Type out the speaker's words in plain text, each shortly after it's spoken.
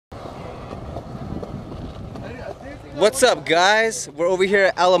What's up, guys? We're over here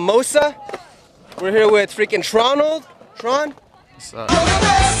at Alamosa. We're here with freaking Tronald. Tron? What's up?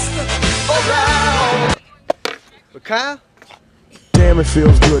 With Kyle? Damn, it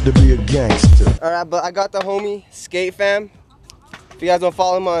feels good to be a gangster. Alright, but I got the homie, SkateFam. If you guys don't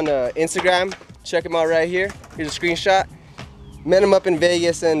follow him on Instagram, check him out right here. Here's a screenshot. Met him up in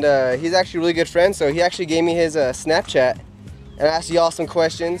Vegas, and he's actually a really good friend, so he actually gave me his Snapchat and asked y'all some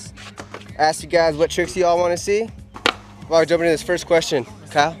questions. Asked you guys what tricks y'all want to see. Well, jumping into this first question.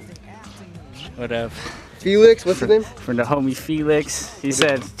 Kyle? What up? Felix, what's his name? From the homie Felix. He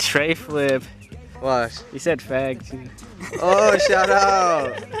said tray flip. Watch. He said fag too. Oh, shout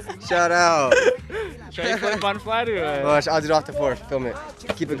out. Shout out. Tray flip on flat or what? Watch, I'll do it off the floor. Film it.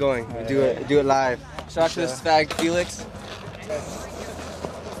 Keep it going. Do it live. Shout out to this fag, Felix.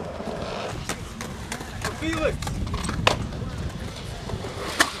 Felix!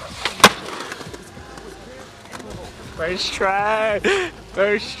 First try.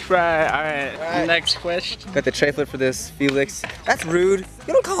 First try. Alright, next question. Got the tray flip for this, Felix. That's rude.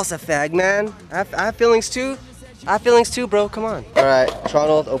 You don't call us a fag, man. I have feelings too. I have feelings too, bro. Come on. Alright,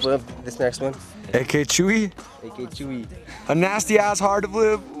 Tronald, open up this next one. AK Chewy. AK Chewy. A nasty ass hard to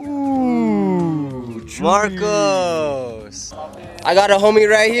flip. Ooh. Chewy. Marcos. I got a homie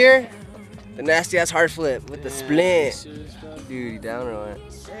right here. The nasty ass hard flip with the splint. Dude, you down or what?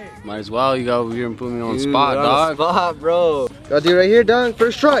 Might as well. You go over here and put me on Dude, spot, on dog. the spot, bro. Got dude right here, dog.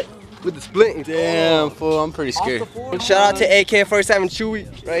 First try with the splint. Damn, fool. I'm pretty scared. Shout out to AK-47 Chewy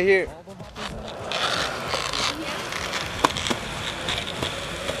right here.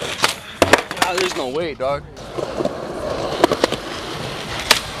 Oh, there's no way, dog.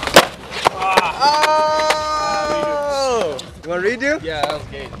 Oh! You want to redo? Yeah, that was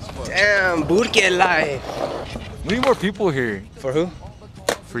gay. Damn, Burke life. We need more people here. For who?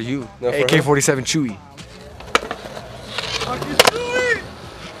 For you. No, for AK-47 Chewy.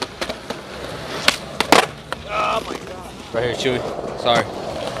 Oh my god. Right here, Chewy. Sorry.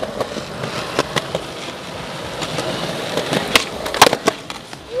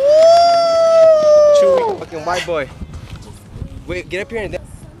 Chewy, fucking white boy. Wait, get up here and.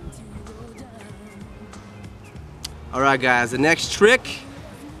 All right, guys. The next trick,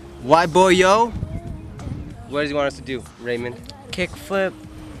 white boy, yo. What does he want us to do, Raymond? Kickflip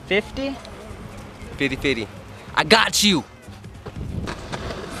 50? 50-50. I got you.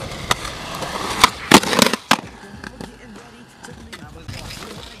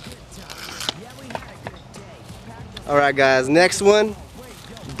 All right, guys. Next one,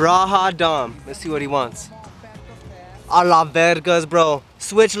 Braha Dom. Let's see what he wants. A la vergas, bro.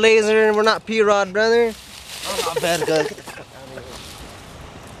 Switch laser, and we're not P-Rod, brother. A la vergas.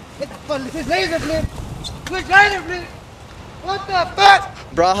 Get the fuck, this is laser flip. Switch laser flip. What the fuck?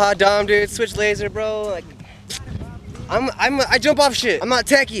 Braha Dom, dude. Switch laser, bro. Like, I jump off shit. I'm not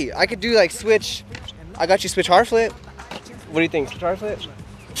techie. I could do like switch. I got you switch hard flip. What do you think? Switch hard flip?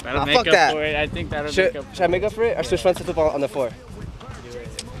 That'll fuck make that. up for it. I think that'll Should make up for I make up for it? Or switch front side flip on the floor?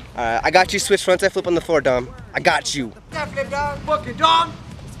 Alright, I got you switch front side flip on the floor, Dom. I got you. Fucking Dom!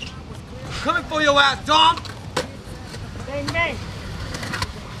 Coming for your ass, Dom! Bang, bang.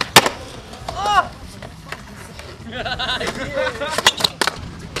 Oh!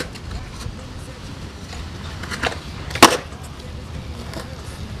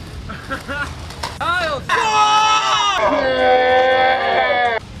 Kyle!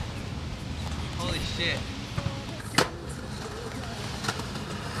 Holy shit.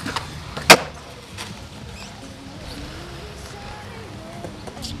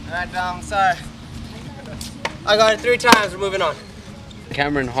 Alright, Dom, sorry. I got it 3 times, we're moving on.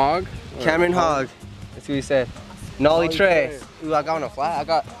 Cameron Hogg? Cameron Hogg. That's what he said. Nollie tray. Ooh, I got on a flat.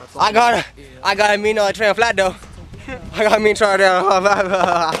 I got a mean nollie tray on flat though. I got a mean try down.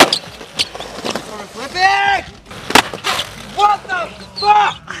 Flipping! What the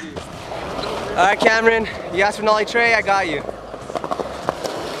fuck? Alright, Cameron, you asked for nollie tray, I got you.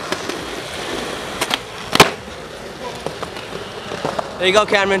 There you go,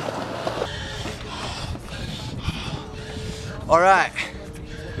 Cameron. Alright,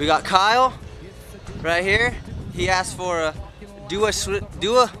 we got Kyle right here. He asked for do a switch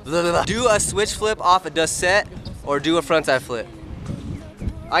flip off a dust set or do a frontside flip.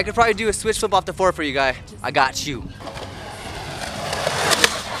 I could probably do a switch flip off the floor for you, guy. I got you.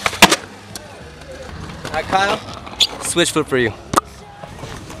 Alright, Kyle, switch flip for you.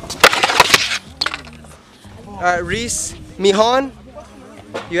 Alright, Reese Mihan,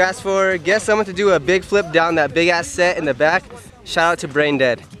 you asked for get someone to do a big flip down that big ass set in the back. Shout out to Brain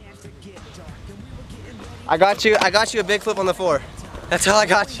Dead. I got you a big flip on the floor. That's all I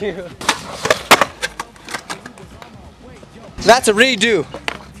got you. That's a redo.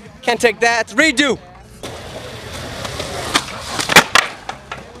 Can't take that. It's a redo.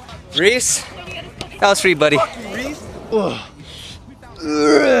 Reese, that was free, buddy. All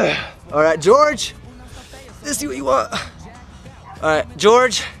right, George. Let's see what you want. All right,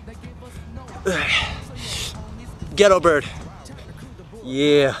 George. Ghetto bird.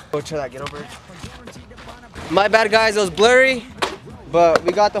 Yeah. Go try that ghetto bird. My bad, guys. It was blurry, but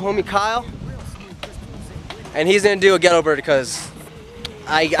we got the homie Kyle, and he's gonna do a ghetto bird because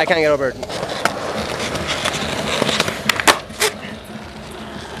I can't ghetto bird.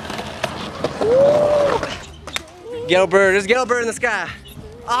 Ghetto bird. There's a ghetto bird in the sky.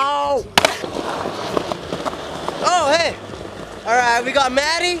 Oh. Oh, hey. All right, we got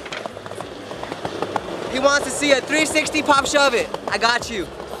Maddie. He wants to see a 360 pop shove it. I got you.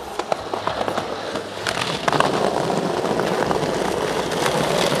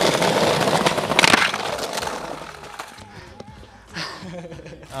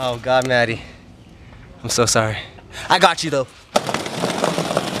 Oh God, Maddie. I'm so sorry. I got you though.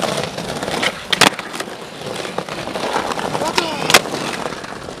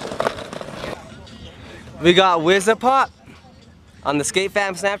 We got Wiz-a-Pop on the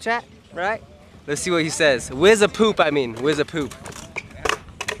SkateFam Snapchat, right? Let's see what he says. Wiz-a-Poop, I mean. Wiz-a-Poop.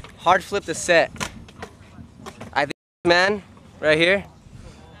 Hard flip the set. I think, man, right here.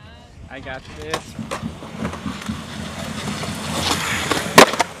 I got this.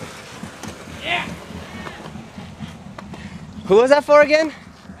 Yeah. Who was that for again?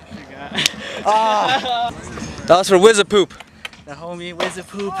 Ah, that was for Wiz-a-Poop. The homie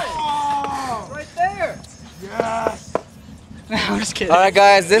Wiz-a-Poop. Oh, right there. Yes. I'm just kidding. All right,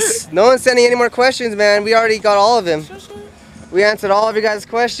 guys. No one's sending any more questions, man. We already got all of them. We answered all of you guys'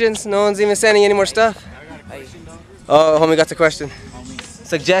 questions. No one's even sending any more stuff. Oh, homie got the question.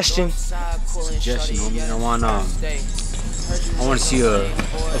 Suggestion. Suggestion, homie. I want to see a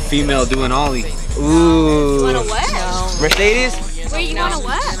female do an ollie. Ooh. You want a what? Mercedes? Wait, you want a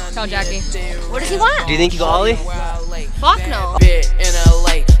what? Tell Jackie. What does he want? Do you think you got Ollie? Fuck no. In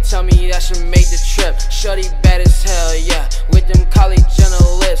LA, tell me that should make the trip. Shorty bad as hell, yeah. With them college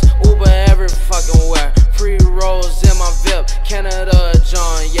lips, Uber every fucking where. Free rolls in my VIP, Canada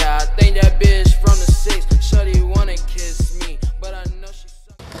John, yeah. I think that bitch from the 6. Shorty wanna kiss me, but I know she's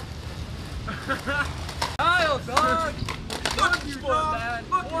Kyle, dog. Fuck you, dog.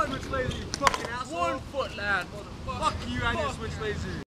 Fuck you, switch laser, you fucking asshole. 1 foot, lad. Fuck you, I just switch laser.